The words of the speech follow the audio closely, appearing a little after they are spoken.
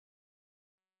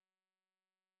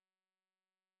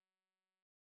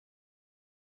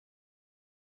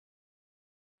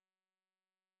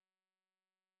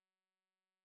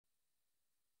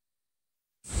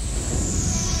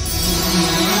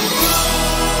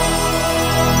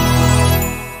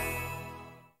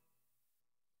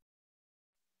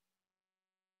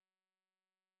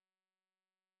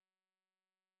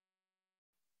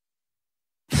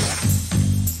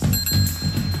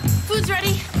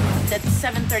that's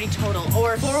 730 total,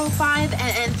 or 405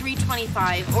 and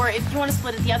 325, or if you want to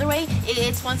split it the other way,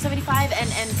 it's 175 and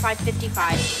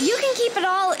 555. You can keep it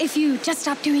all if you just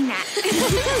stop doing that.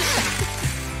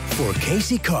 For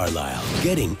Casey Carlisle,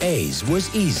 getting A's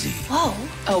was easy. Whoa.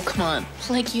 Oh, come on.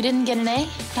 Like you didn't get an A?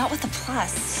 Not with the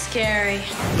plus. Scary.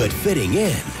 But fitting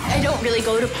in I don't really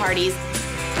go to parties.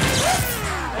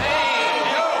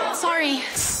 Sorry.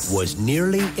 was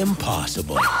nearly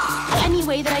impossible. Any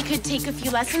way that I could take a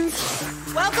few lessons?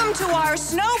 Welcome to our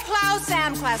snowplow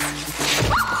Sam class.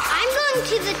 I'm going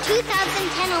to the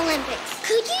 2010 Olympics.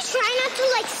 Could you try not to,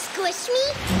 squish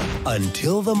me?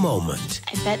 Until the moment,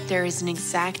 I bet there is an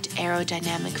exact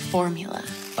aerodynamic formula.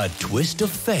 a twist of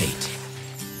fate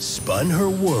spun her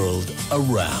world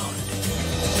around.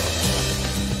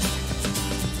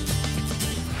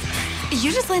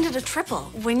 You just landed a triple.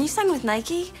 When you signed with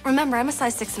Nike, remember, I'm a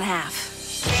size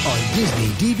 6.5. On Disney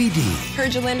DVD,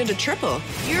 Heard you landed a triple.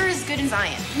 You're as good as I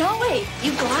am. No, wait,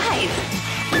 you glide.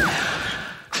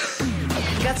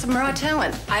 You got some raw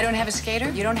talent. I don't have a skater.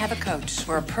 You don't have a coach.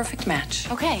 We're a perfect match.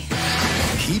 Okay.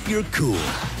 keep your cool,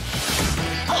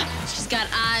 She's got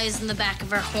eyes in the back of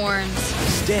her horns.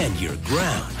 stand your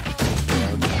ground,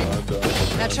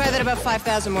 Now try that about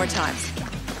 5,000 more times.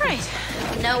 Right.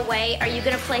 No way. Are you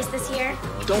going to place this year?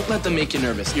 Don't let them make you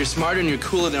nervous. You're smarter and you're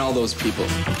cooler than all those people.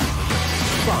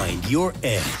 find your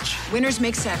edge. Winners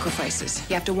make sacrifices.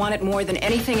 You have to want it more than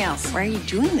anything else. Why are you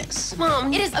doing this?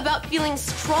 Mom, it is about feeling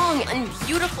strong and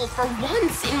beautiful for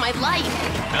once in my life.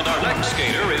 And our next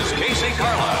skater is Casey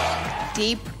Carlisle.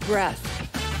 Deep breath.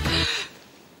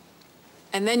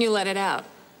 And then you let it out.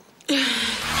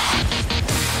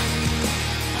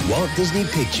 Walt Disney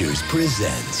Pictures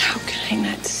presents How can I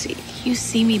not see? You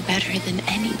see me better than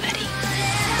anybody.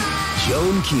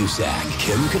 Joan Cusack,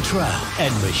 Kim Cattrall,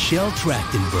 and Michelle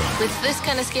Trachtenberg. With this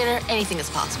kind of skater, anything is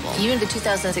possible. Even the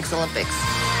 2006 Olympics.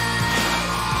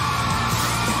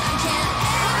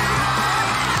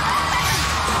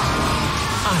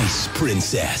 Ice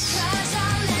Princess.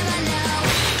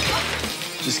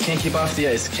 Just can't keep off the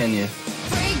ice, can you?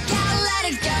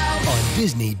 On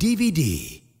Disney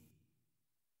DVD.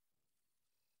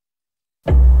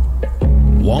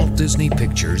 Walt Disney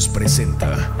Pictures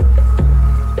presenta.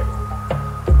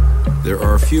 There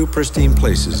are a few pristine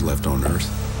places left on Earth,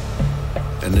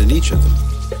 and in each of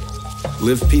them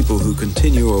live people who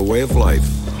continue a way of life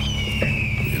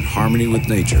in harmony with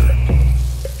nature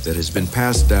that has been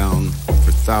passed down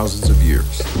for thousands of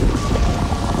years.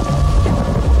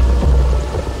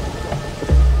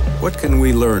 What can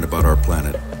we learn about our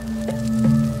planet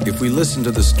if we listen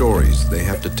to the stories they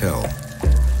have to tell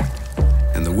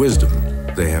and the wisdom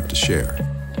they have to share?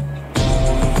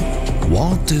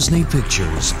 Walt Disney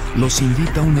Pictures los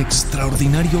invita a un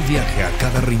extraordinario viaje a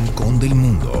cada rincón del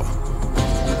mundo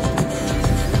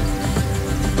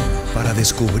para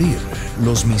descubrir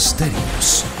los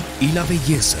misterios y la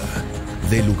belleza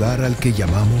del lugar al que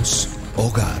llamamos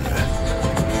hogar.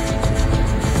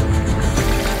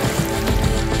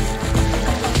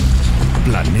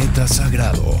 Planeta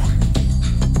Sagrado.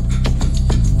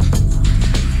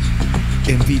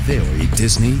 En video y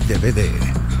Disney DVD.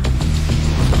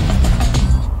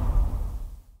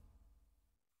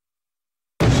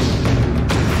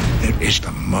 It is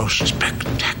the most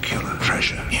spectacular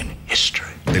treasure in history.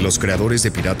 De los creadores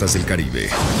de Piratas del Caribe.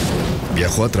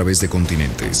 Viajó a través de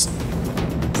continentes.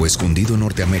 Fue escondido en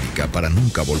Norteamérica para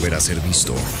nunca volver a ser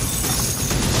visto.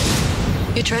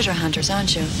 You're treasure hunters,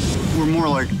 aren't you? We're more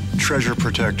like treasure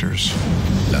protectors.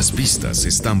 Las pistas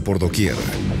están por doquier.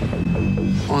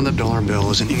 On the dollar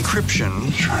bill is an encryption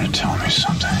trying to tell me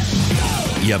something.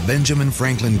 Y a Benjamin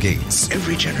Franklin Gates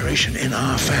Every generation in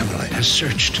our family has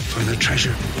searched for the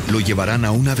treasure. lo llevarán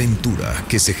a una aventura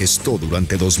que se gestó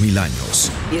durante 2000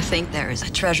 años. You think there is a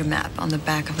treasure map on the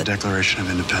back of The Declaration of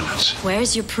Independence.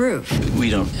 Where's your proof? We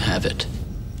don't have it.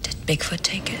 Did Bigfoot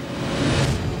take it?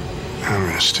 I'm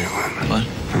gonna steal it. What?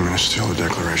 I'm gonna steal the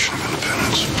Declaration of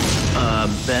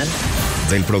Independence. Ben?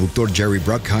 Del productor Jerry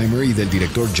Bruckheimer y del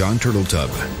director John Turteltaub.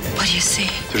 What do you see?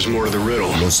 There's more to the riddle.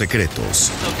 Los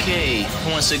secretos Okay,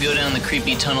 who wants to go down the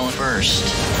creepy tunnel first?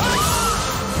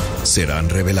 serán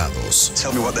revelados.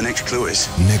 Tell me what the next clue is.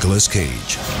 Nicolas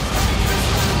Cage.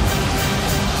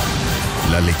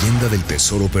 La leyenda del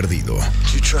tesoro perdido.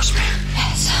 Do you trust me?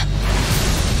 Yes.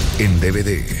 En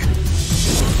DVD.